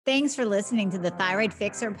Thanks for listening to the Thyroid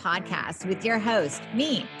Fixer podcast with your host,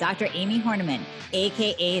 me, Dr. Amy Horniman,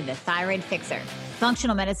 aka the Thyroid Fixer,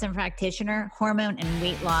 functional medicine practitioner, hormone and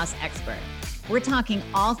weight loss expert. We're talking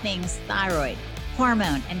all things thyroid,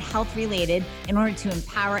 hormone, and health related in order to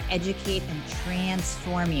empower, educate, and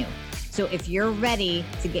transform you. So if you're ready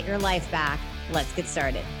to get your life back, let's get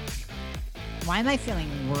started. Why am I feeling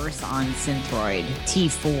worse on Synthroid,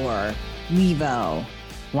 T4, Levo?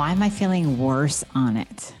 Why am I feeling worse on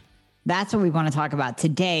it? That's what we want to talk about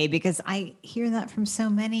today because I hear that from so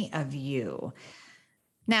many of you.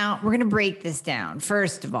 Now, we're going to break this down.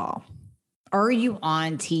 First of all, are you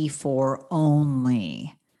on T4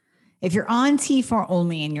 only? If you're on T4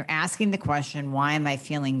 only and you're asking the question, why am I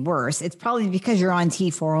feeling worse? It's probably because you're on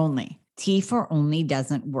T4 only. T4 only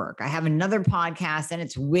doesn't work. I have another podcast and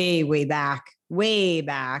it's way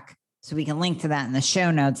back. So we can link to that in the show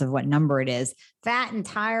notes of what number it is. Fat and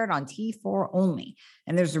tired on T4 only.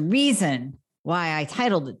 And there's a reason why I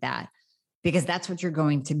titled it that, because that's what you're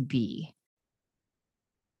going to be.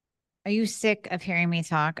 Are you sick of hearing me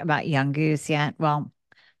talk about Young Goose yet? Well,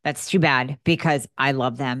 that's too bad because I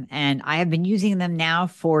love them. And I have been using them now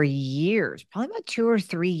for years, probably about 2 or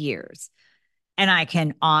 3 years. And I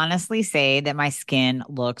can honestly say that my skin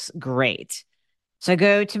looks great. So I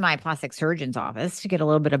go to my plastic surgeon's office to get a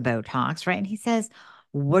little bit of Botox, right? And he says,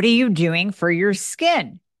 what are you doing for your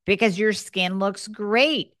skin? Because your skin looks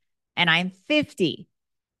great. And I'm 50.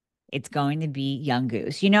 It's going to be Young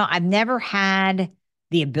Goose. You know, I've never had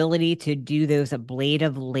the ability to do those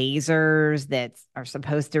ablative lasers that are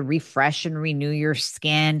supposed to refresh and renew your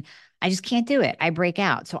skin. I just can't do it. I break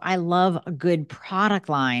out. So I love a good product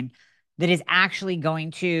line that is actually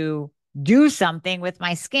going to do something with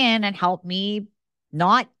my skin and help me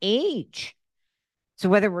not age. So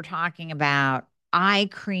whether we're talking about eye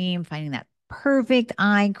cream, finding that perfect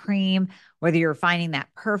eye cream, whether you're finding that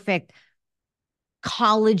perfect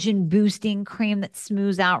collagen boosting cream that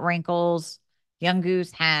smooths out wrinkles, Young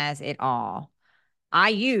Goose has it all. I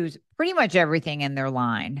use pretty much everything in their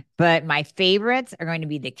line, but my favorites are going to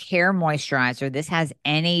be the Care Moisturizer. This has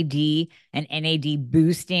NAD and NAD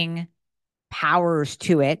boosting powers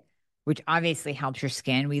to it, which obviously helps your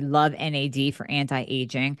skin. We love NAD for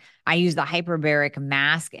anti-aging. I use the hyperbaric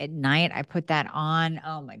mask at night. I put that on.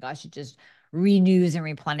 Oh my gosh, it just renews and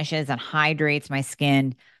replenishes and hydrates my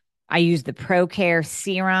skin. I use the ProCare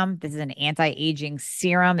serum. This is an anti-aging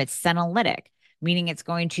serum. It's senolytic, meaning it's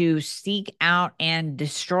going to seek out and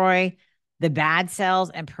destroy the bad cells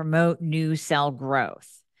and promote new cell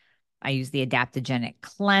growth. I use the adaptogenic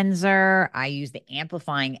cleanser. I use the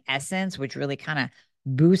amplifying essence, which really kind of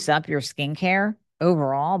boosts up your skincare.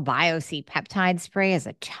 Overall, BioC peptide spray as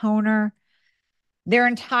a toner. Their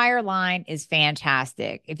entire line is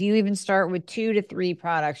fantastic. If you even start with 2 to 3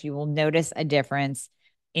 products, you will notice a difference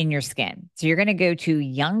in your skin. So you're going to go to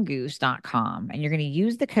younggoose.com and you're going to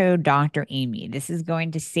use the code Dr. Amy. This is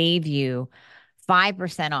going to save you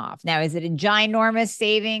 5% off. Now, is it a ginormous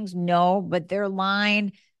savings? No, but their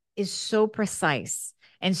line is so precise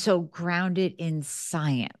and so grounded in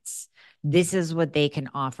science. This is what they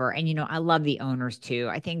can offer. And, you know, I love the owners too.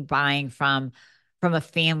 I think buying from a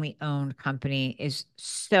family-owned company is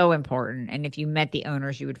so important. And if you met the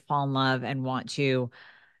owners, you would fall in love and want to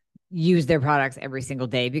use their products every single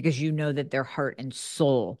day because you know that their heart and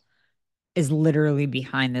soul is literally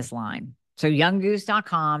behind this line. So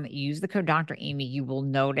younggoose.com, use the code Dr. Amy. You will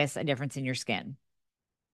notice a difference in your skin.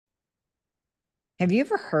 Have you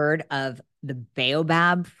ever heard of the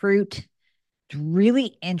baobab fruit? It's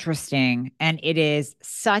really interesting. And it is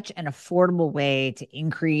such an affordable way to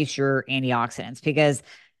increase your antioxidants because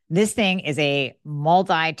this thing is a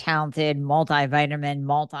multi-talented, multivitamin,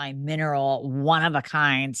 multi-mineral,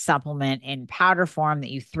 one-of-a-kind supplement in powder form that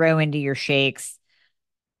you throw into your shakes.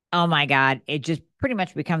 Oh my God, it just pretty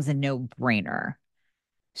much becomes a no-brainer.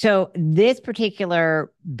 So this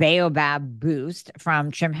particular Baobab Boost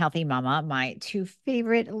from Trim Healthy Mama, my 2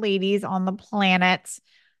 favorite ladies on the planet,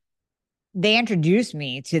 they introduced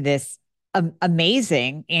me to this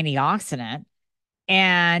amazing antioxidant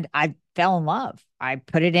and I fell in love. I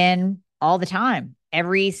put it in all the time.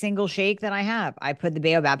 Every single shake that I have, I put the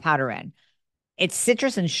Baobab powder in. It's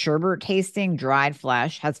citrus and sherbet tasting dried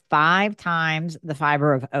flesh, has 5 times the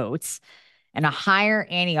fiber of oats and a higher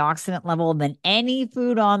antioxidant level than any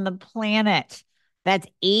food on the planet. That's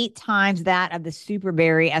 8 times that of the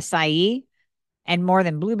superberry acai and more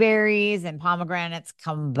than blueberries and pomegranates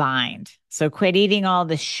combined. So quit eating all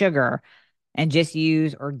the sugar and just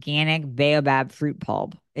use organic baobab fruit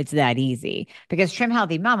pulp. It's that easy because Trim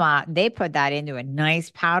Healthy Mama, they put that into a nice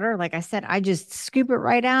powder. Like I said, I just scoop it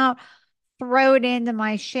right out, throw it into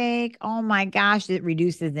my shake. Oh my gosh, it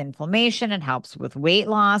reduces inflammation. It helps with weight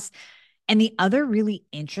loss. And the other really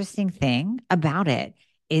interesting thing about it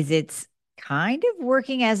is it's kind of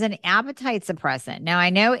working as an appetite suppressant. Now, I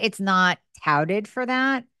know it's not touted for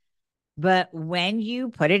that, but when you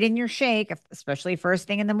put it in your shake, especially first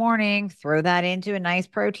thing in the morning, throw that into a nice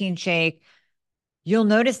protein shake, you'll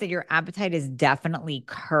notice that your appetite is definitely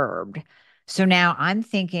curbed. So now I'm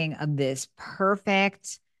thinking of this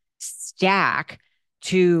perfect stack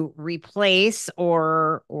to replace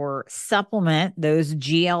or supplement those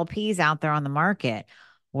GLPs out there on the market.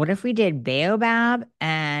 What if we did Baobab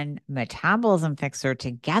and Metabolism Fixer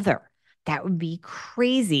together? That would be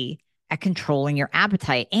crazy at controlling your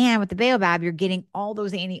appetite. And with the Baobab, you're getting all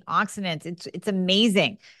those antioxidants. It's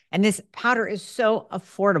amazing. And this powder is so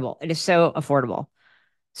affordable. It is so affordable.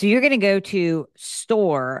 So you're going to go to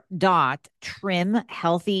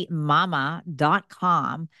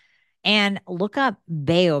store.trimhealthymama.com and look up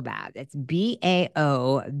Baobab. It's Baobab,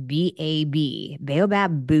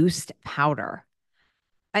 Baobab Boost Powder.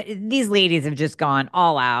 These ladies have just gone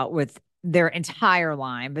all out with their entire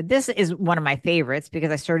line, but this is one of my favorites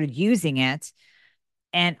because I started using it.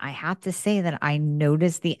 And I have to say that I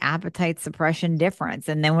noticed the appetite suppression difference.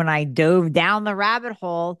 And then when I dove down the rabbit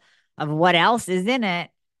hole of what else is in it,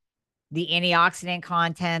 the antioxidant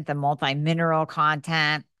content, the multi-mineral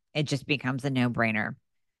content, it just becomes a no-brainer.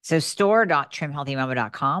 So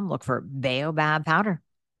store.trimhealthymama.com, look for Baobab powder.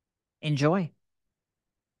 Enjoy.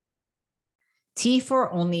 T4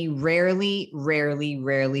 only rarely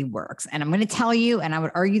works. And I'm going to tell you, and I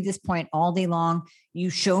would argue this point all day long, you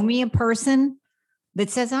show me a person that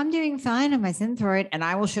says, I'm doing fine on my Synthroid, and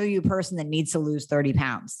I will show you a person that needs to lose 30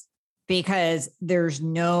 pounds because there's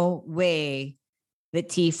no way that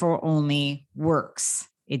T4 only works.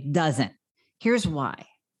 It doesn't. Here's why.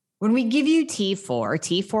 When we give you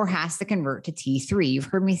T4 has to convert to T3. You've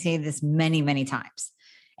heard me say this many, many times.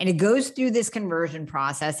 And it goes through this conversion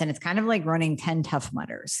process, and it's kind of like running 10 Tough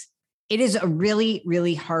Mudders. It is a really,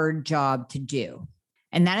 really hard job to do.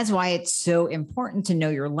 And that is why it's so important to know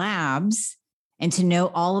your labs and to know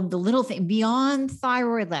all of the little things beyond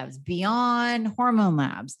thyroid labs, beyond hormone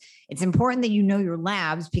labs. It's important that you know your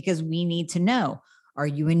labs because we need to know. Are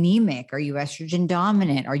you anemic? Are you estrogen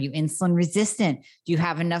dominant? Are you insulin resistant? Do you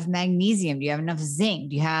have enough magnesium? Do you have enough zinc?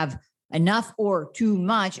 Do you have enough or too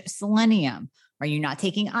much selenium? Are you not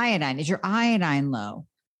taking iodine? Is your iodine low?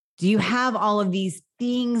 Do you have all of these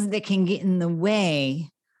things that can get in the way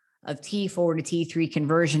of T4 to T3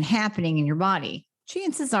 conversion happening in your body?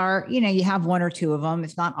 Chances are, you have one or two of them,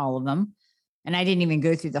 if not all of them. And I didn't even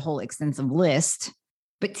go through the whole extensive list.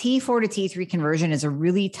 But T4 to T3 conversion is a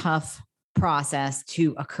really tough process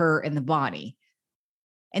to occur in the body.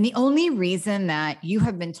 And the only reason that you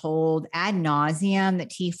have been told ad nauseum that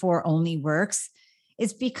T4 only works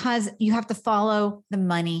is because you have to follow the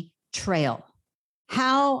money trail.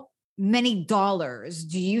 How many dollars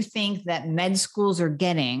do you think that med schools are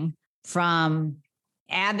getting from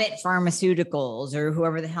Abbott Pharmaceuticals or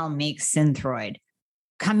whoever the hell makes Synthroid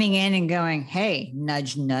coming in and going, hey,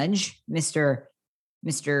 nudge, nudge, Mr.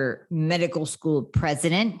 Medical School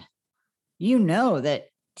President, you know that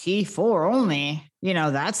T4 only,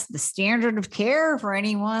 that's the standard of care for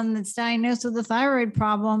anyone that's diagnosed with a thyroid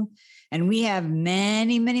problem. And we have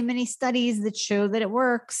many, many, many studies that show that it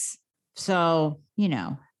works. So,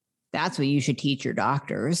 that's what you should teach your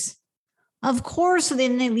doctors. Of course,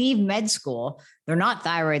 then they leave med school. They're not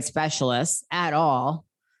thyroid specialists at all.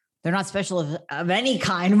 They're not specialists of any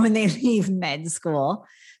kind when they leave med school.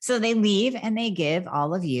 So they leave and they give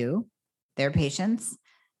all of you, their patients,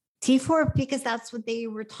 T4 because that's what they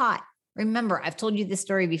were taught. Remember, I've told you this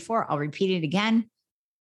story before. I'll repeat it again.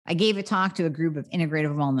 I gave a talk to a group of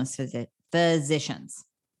integrative wellness physicians.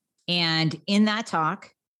 And in that talk,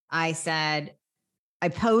 I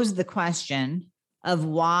posed the question of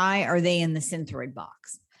why are they in the Synthroid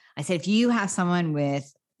box? I said, if you have someone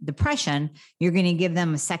with depression, you're going to give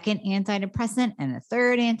them a second antidepressant and a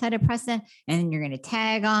third antidepressant, and then you're going to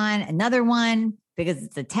tag on another one because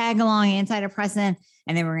it's a tag-along antidepressant.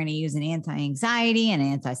 And then we're going to use an anti-anxiety, an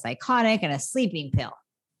antipsychotic, and a sleeping pill.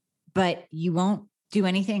 But you won't do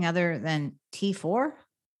anything other than T4?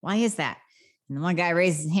 Why is that? And the one guy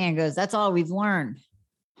raises his hand and goes, that's all we've learned.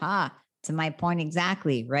 To my point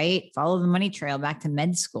exactly, right? Follow the money trail back to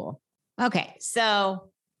med school. Okay, so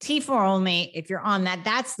T4 only, if you're on that,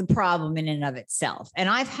 that's the problem in and of itself. And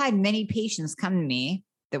I've had many patients come to me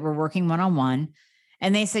that were working one-on-one,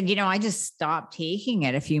 and they said, I just stopped taking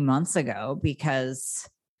it a few months ago because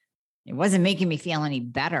it wasn't making me feel any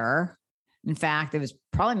better. In fact, it was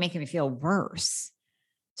probably making me feel worse.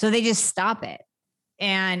 So they just stop it.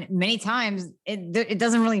 And many times it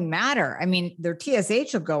doesn't really matter. I mean, their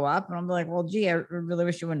TSH will go up and I'll be like, well, gee, I really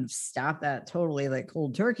wish you wouldn't have stopped that totally like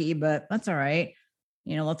cold turkey, but that's all right.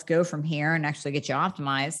 Let's go from here and actually get you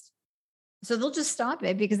optimized. So they'll just stop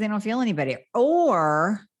it because they don't feel any better,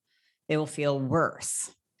 or they will feel worse.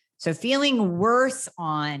 So feeling worse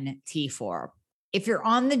on T4, if you're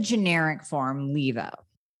on the generic form, Levo,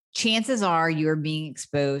 chances are you're being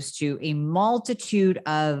exposed to a multitude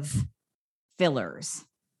of fillers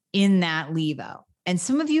in that Levo. And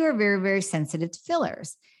some of you are very, very sensitive to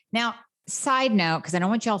fillers. Now, side note, because I don't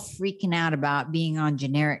want y'all freaking out about being on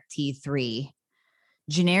generic T3.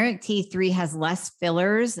 Generic T3 has less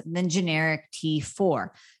fillers than generic T4.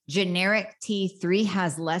 Generic T3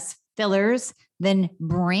 has less fillers than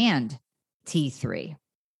brand T3.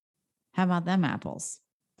 How about them apples?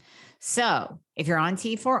 So if you're on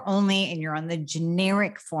T4 only and you're on the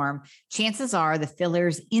generic form, chances are the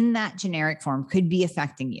fillers in that generic form could be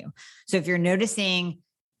affecting you. So if you're noticing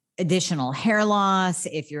additional hair loss,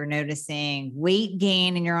 if you're noticing weight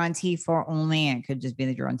gain and you're on T4 only, and it could just be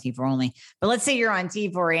that you're on T4 only, but let's say you're on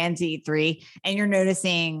T4 and T3 and you're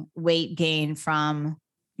noticing weight gain from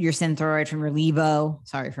your Synthroid, from your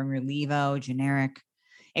Levo generic,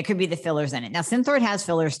 it could be the fillers in it. Now, Synthroid has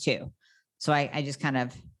fillers too. So I just kind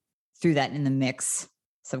of threw that in the mix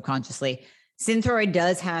subconsciously. Synthroid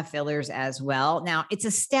does have fillers as well. Now, it's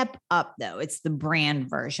a step up though. It's the brand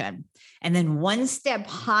version. And then one step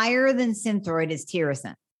higher than Synthroid is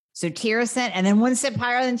Tirosint. So Tirosint, and then one step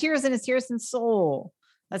higher than Tirosint is Tirosint Sol.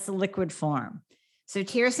 That's the liquid form. So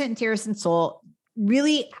Tirosint and Tirosint Sol,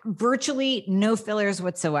 really virtually no fillers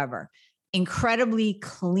whatsoever. Incredibly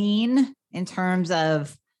clean in terms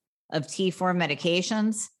of T4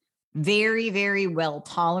 medications. Very, very well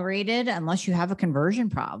tolerated unless you have a conversion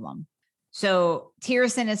problem. So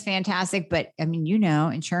Tirosint is fantastic, but I mean,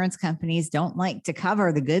 insurance companies don't like to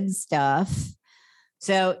cover the good stuff.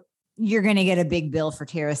 So you're going to get a big bill for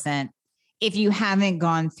Tirosint if you haven't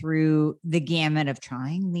gone through the gamut of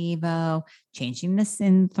trying Levo, changing the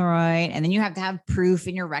Synthroid, and then you have to have proof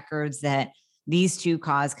in your records that these two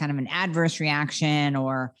cause kind of an adverse reaction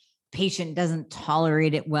or patient doesn't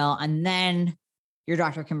tolerate it well. And then your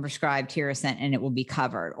doctor can prescribe Tirosint and it will be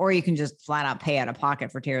covered. Or you can just flat out pay out of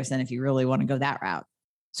pocket for Tirosint if you really want to go that route.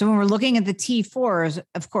 So when we're looking at the T4s,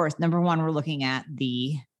 of course, number one, we're looking at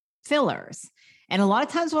the fillers. And a lot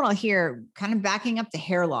of times what I'll hear, kind of backing up to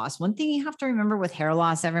hair loss, one thing you have to remember with hair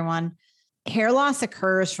loss, everyone, hair loss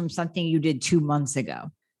occurs from something you did 2 months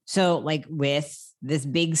ago. So like with this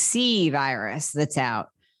big C virus that's out,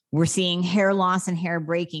 we're seeing hair loss and hair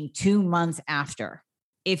breaking 2 months after.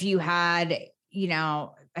 If you had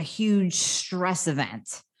a huge stress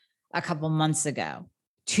event a couple months ago,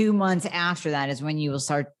 2 months after that is when you will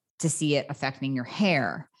start to see it affecting your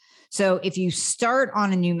hair. So if you start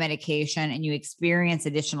on a new medication and you experience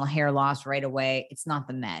additional hair loss right away, it's not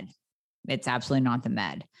the med. It's absolutely not the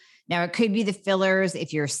med. Now, it could be the fillers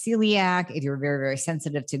if you're celiac, if you're very, very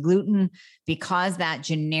sensitive to gluten, because that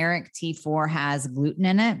generic T4 has gluten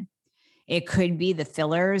in it. It could be the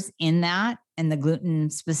fillers in that and the gluten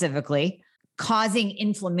specifically, causing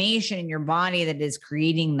inflammation in your body that is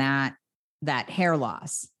creating that hair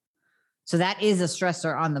loss. So that is a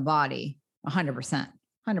stressor on the body, 100%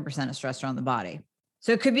 a stressor on the body.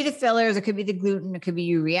 So it could be the fillers, it could be the gluten, it could be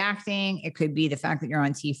you reacting, it could be the fact that you're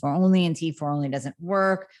on T4 only and T4 only doesn't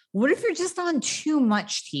work. What if you're just on too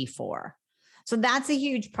much T4? So that's a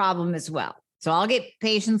huge problem as well. So I'll get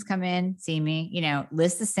patients come in, see me,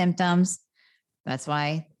 list the symptoms. That's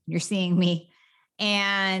why you're seeing me.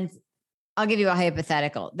 And I'll give you a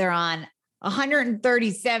hypothetical. They're on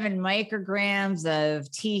 137 micrograms of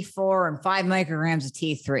T4 and 5 micrograms of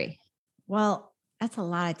T3. Well, that's a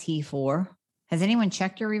lot of T4. Has anyone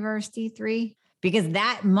checked your reverse T3? Because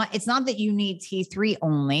it's not that you need T3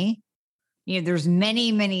 only. There's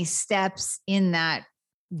many, many steps in that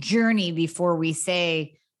journey before we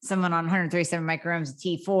say someone on 137 micrograms of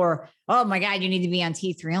T4, oh my God, you need to be on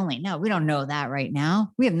T3 only. No, we don't know that right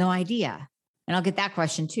now. We have no idea. And I'll get that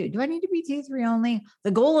question too. Do I need to be T3 only?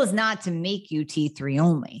 The goal is not to make you T3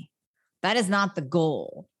 only. That is not the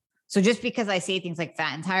goal. So just because I say things like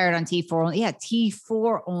fat and tired on T4 only,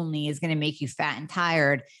 T4 only is going to make you fat and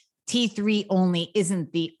tired. T3 only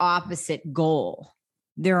isn't the opposite goal.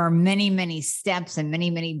 There are many, many steps and many,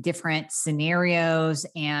 many different scenarios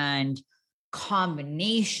and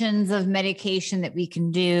combinations of medication that we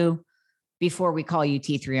can do before we call you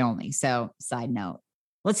T3 only. So side note,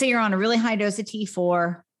 let's say you're on a really high dose of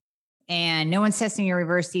T4 and no one's testing your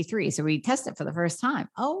reverse T3. So we test it for the first time.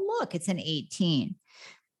 Oh, look, it's an 18.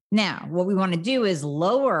 Now, what we want to do is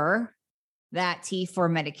lower that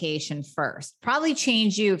T4 medication first. Probably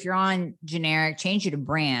change you, if you're on generic, change you to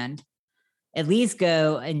brand, at least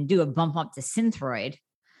go and do a bump up to Synthroid,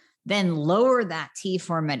 then lower that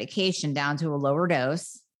T4 medication down to a lower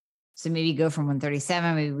dose. So maybe go from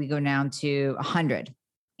 137, maybe we go down to 100,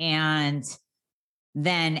 and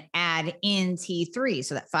then add in T3.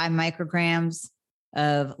 So that 5 micrograms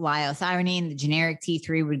of liothyronine, the generic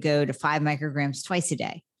T3 would go to 5 micrograms twice a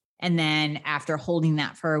day. And then after holding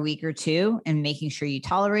that for a week or two and making sure you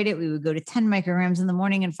tolerate it, we would go to 10 micrograms in the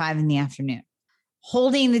morning and 5 in the afternoon.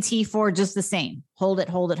 Holding the T4 just the same. Hold it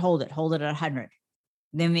at 100.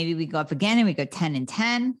 Then maybe we go up again and we go 10 and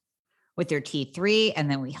 10 with your T3,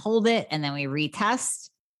 and then we hold it and then we retest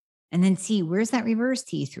and then see, where's that reverse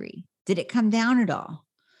T3? Did it come down at all?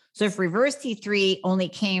 So if reverse T3 only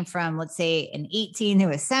came from, let's say, an 18 to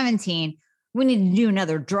a 17, we need to do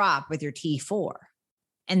another drop with your T4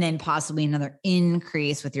 and then possibly another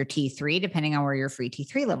increase with your T3, depending on where your free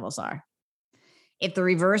T3 levels are. If the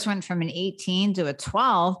reverse went from an 18 to a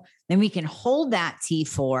 12, then we can hold that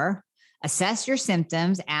T4, assess your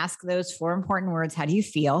symptoms, ask those 4 important words, how do you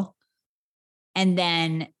feel? And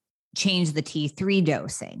then change the T3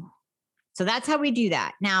 dosing. So that's how we do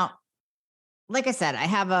that. Now, like I said, I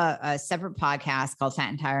have a separate podcast called Fat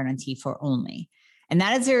and Tired on T4 only. And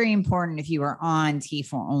that is very important if you are on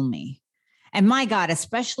T4 only. And my God,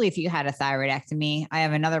 especially if you had a thyroidectomy, I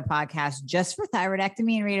have another podcast just for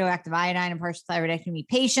thyroidectomy and radioactive iodine and partial thyroidectomy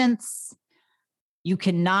patients. You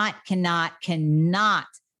cannot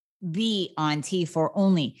be on T4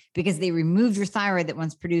 only because they removed your thyroid that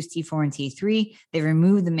once produced T4 and T3. They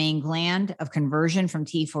removed the main gland of conversion from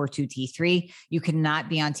T4 to T3. You cannot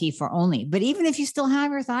be on T4 only. But even if you still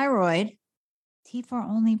have your thyroid, T4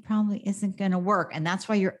 only probably isn't going to work. And that's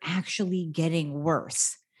why you're actually getting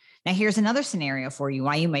worse. Now, here's another scenario for you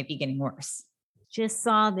why you might be getting worse. Just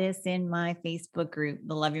saw this in my Facebook group,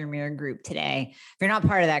 the Love Your Mirror group today. If you're not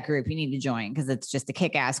part of that group, you need to join because it's just a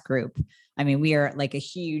kick-ass group. I mean, we are like a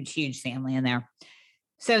huge family in there.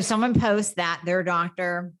 So someone posts that their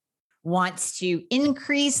doctor wants to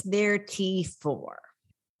increase their T4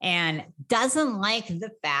 and doesn't like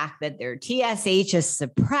the fact that their TSH is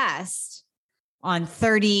suppressed on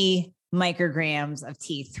 30 micrograms of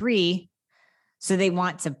T3. So they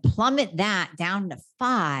want to plummet that down to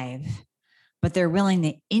 5. But they're willing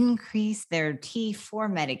to increase their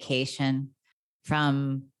T4 medication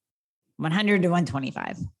from 100 to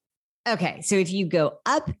 125. Okay, so if you go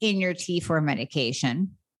up in your T4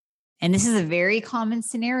 medication, and this is a very common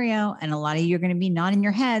scenario, and a lot of you are going to be nodding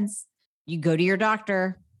your heads, you go to your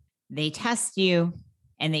doctor, they test you,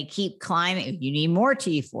 and they keep climbing. You need more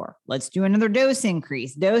T4. Let's do another dose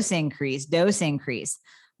increase. The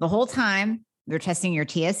whole time, they're testing your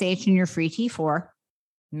TSH and your free T4.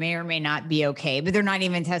 May or may not be okay, but they're not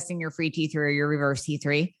even testing your free T3 or your reverse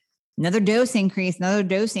T3. Another dose increase,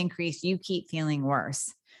 you keep feeling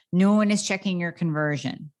worse. No one is checking your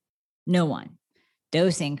conversion. No one.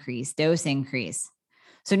 Dose increase.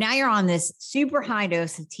 So now you're on this super high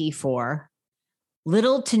dose of T4,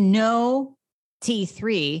 little to no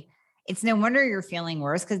T3. It's no wonder you're feeling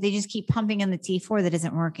worse because they just keep pumping in the T4 that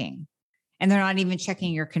isn't working. And they're not even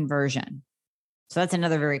checking your conversion. So that's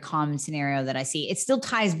another very common scenario that I see. It still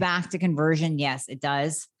ties back to conversion. Yes, it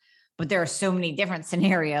does. But there are so many different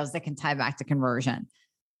scenarios that can tie back to conversion.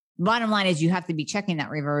 Bottom line is you have to be checking that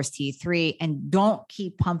reverse T3 and don't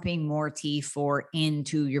keep pumping more T4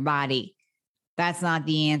 into your body. That's not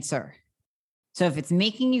the answer. So if it's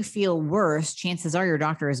making you feel worse, chances are your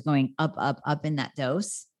doctor is going up in that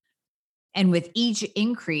dose. And with each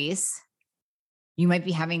increase, you might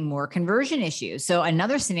be having more conversion issues. So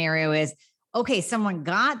another scenario is, okay, someone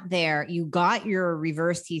got there, you got your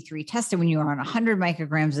reverse T3 tested when you were on 100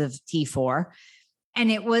 micrograms of T4,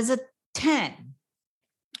 and it was a 10.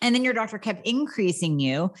 And then your doctor kept increasing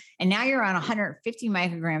you, and now you're on 150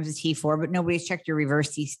 micrograms of T4, but nobody's checked your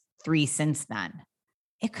reverse T3 since then.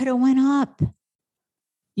 It could have went up.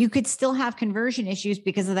 You could still have conversion issues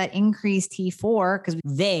because of that increased T4 because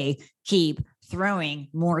they keep throwing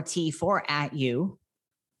more T4 at you.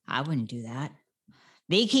 I wouldn't do that.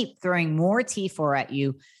 They keep throwing more T4 at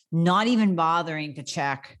you, not even bothering to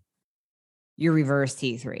check your reverse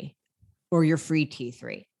T3 or your free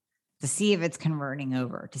T3 to see if it's converting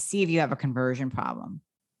over, to see if you have a conversion problem.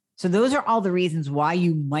 So those are all the reasons why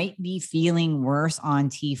you might be feeling worse on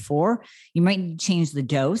T4. You might need to change the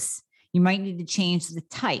dose. You might need to change the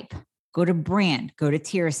type. Go to brand, go to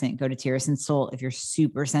Tyrosine Salt if you're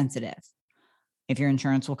super sensitive, if your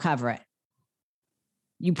insurance will cover it.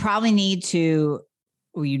 You probably need to,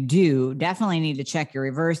 or you do definitely need to check your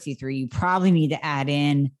reverse T3. You probably need to add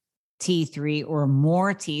in T3 or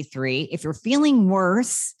more T3. If you're feeling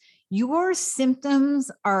worse, your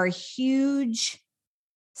symptoms are a huge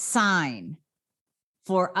sign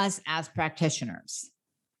for us as practitioners.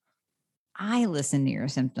 I listen to your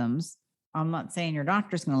symptoms. I'm not saying your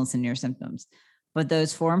doctor's going to listen to your symptoms, but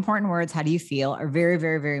those 4 important words, how do you feel, are very,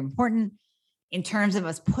 very, very important in terms of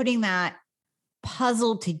us putting that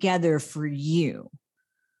puzzle together for you.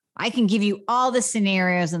 I can give you all the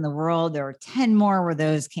scenarios in the world. There are 10 more where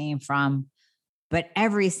those came from, but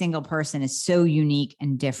every single person is so unique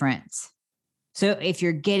and different. So if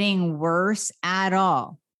you're getting worse at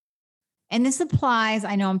all, and this applies,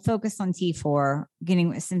 I know I'm focused on T4,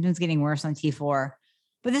 symptoms getting worse on T4,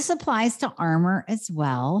 but this applies to armor as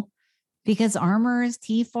well, because armor is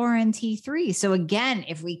T4 and T3. So again,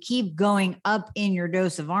 if we keep going up in your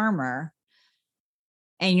dose of armor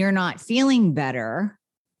and you're not feeling better,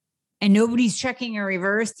 and nobody's checking your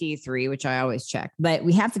reverse T3, which I always check, but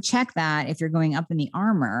we have to check that if you're going up in the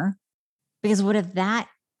armor, because what if that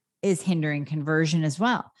is hindering conversion as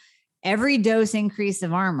well? Every dose increase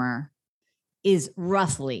of armor is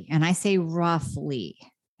roughly, and I say roughly,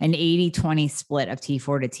 an 80-20 split of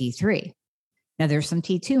T4 to T3. Now there's some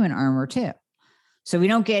T2 in armor too. So we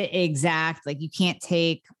don't get exact, like you can't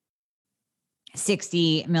take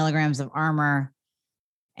 60 milligrams of armor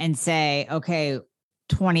and say, okay,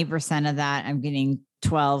 20% of that, I'm getting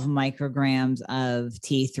 12 micrograms of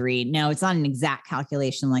T3. No, it's not an exact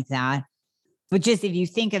calculation like that. But just if you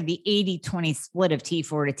think of the 80-20 split of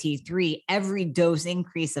T4 to T3, every dose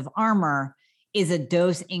increase of armor is a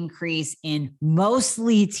dose increase in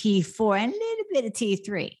mostly T4 and a little bit of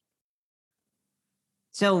T3.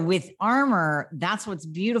 So with armor, that's what's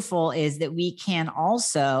beautiful, is that we can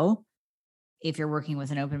also, if you're working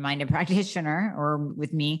with an open-minded practitioner or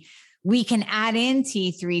with me, we can add in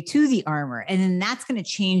T3 to the armor. And then that's going to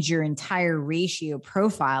change your entire ratio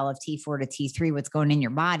profile of T4 to T3, what's going in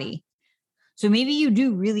your body. So maybe you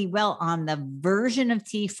do really well on the version of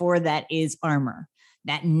T4 that is armor,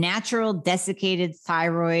 that natural desiccated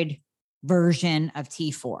thyroid version of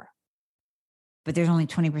T4. But there's only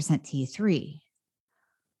 20% T3.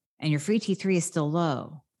 And your free T3 is still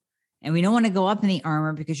low. And we don't want to go up in the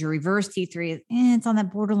armor because your reverse T3 is, it's on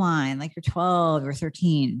that borderline, like you're 12 or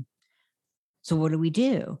 13. So what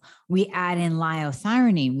do? We add in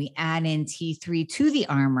liothyronine. We add in T3 to the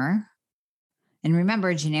armor. And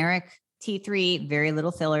remember, generic T3, very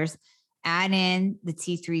little fillers. Add in the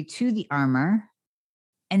T3 to the armor.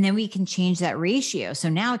 And then we can change that ratio. So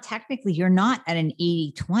now technically you're not at an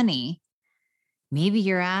 80-20. Maybe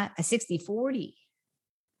you're at a 60-40.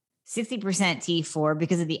 60% T4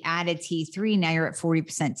 because of the added T3. Now you're at 40%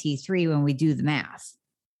 T3 when we do the math.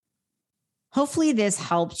 Hopefully this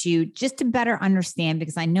helps you just to better understand,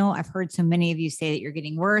 because I know I've heard so many of you say that you're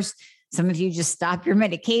getting worse. Some of you just stop your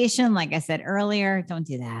medication. Like I said earlier, don't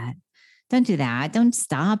do that. Don't do that. Don't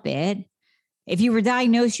stop it. If you were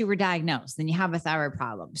diagnosed, you were diagnosed, then you have a thyroid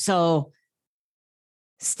problem. So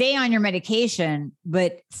stay on your medication,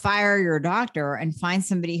 but fire your doctor and find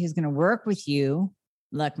somebody who's going to work with you,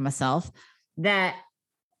 like myself, that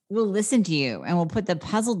will listen to you and we'll put the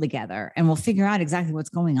puzzle together and we'll figure out exactly what's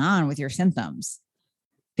going on with your symptoms,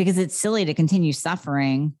 because it's silly to continue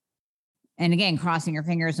suffering. And again, crossing your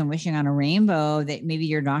fingers and wishing on a rainbow that maybe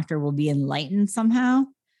your doctor will be enlightened somehow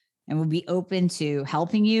and will be open to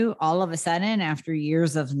helping you all of a sudden after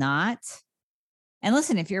years of not. And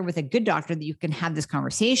listen, if you're with a good doctor that you can have this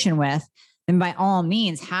conversation with, then by all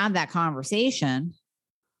means, have that conversation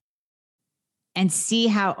and see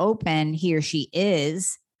how open he or she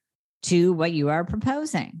is to what you are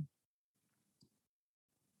proposing.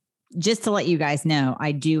 Just to let you guys know,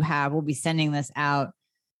 we'll be sending this out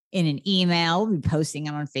in an email. We'll be posting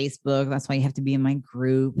it on Facebook. That's why you have to be in my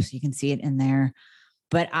group so you can see it in there.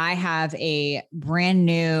 But I have a brand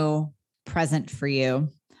new present for you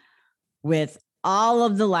with all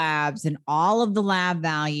of the labs and all of the lab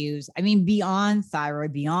values. I mean, beyond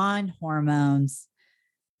thyroid, beyond hormones.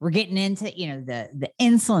 We're getting into, the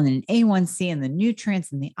insulin and A1C and the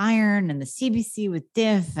nutrients and the iron and the CBC with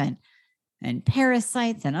DIF and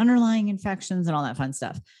parasites and underlying infections and all that fun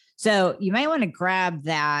stuff. So you might want to grab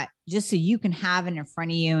that just so you can have it in front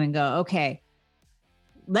of you and go, okay,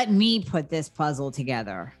 let me put this puzzle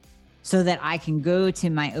together so that I can go to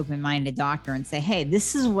my open-minded doctor and say, hey,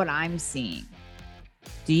 this is what I'm seeing.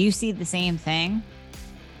 Do you see the same thing?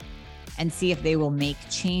 And see if they will make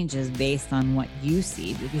changes based on what you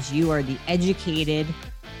see, because you are the educated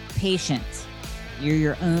patient. You're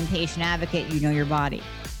your own patient advocate. You know your body.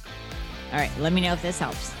 All right. Let me know if this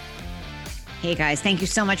helps. Hey guys, thank you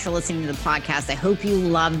so much for listening to the podcast. I hope you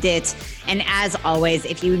loved it. And as always,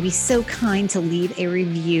 if you would be so kind to leave a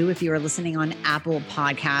review if you are listening on Apple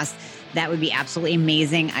Podcasts, that would be absolutely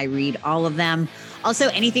amazing. I read all of them. Also,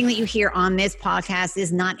 anything that you hear on this podcast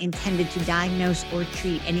is not intended to diagnose or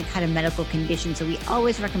treat any kind of medical condition. So we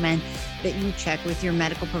always recommend that you check with your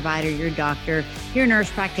medical provider, your doctor, your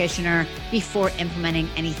nurse practitioner before implementing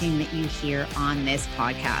anything that you hear on this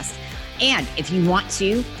podcast. And if you want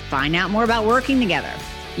to find out more about working together,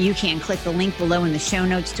 you can click the link below in the show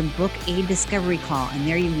notes to book a discovery call. And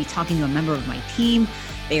there you'll be talking to a member of my team.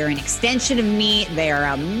 They are an extension of me. They are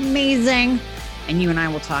amazing. And you and I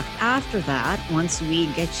will talk after that once we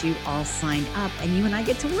get you all signed up and you and I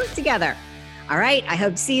get to work together. All right. I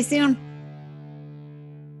hope to see you soon.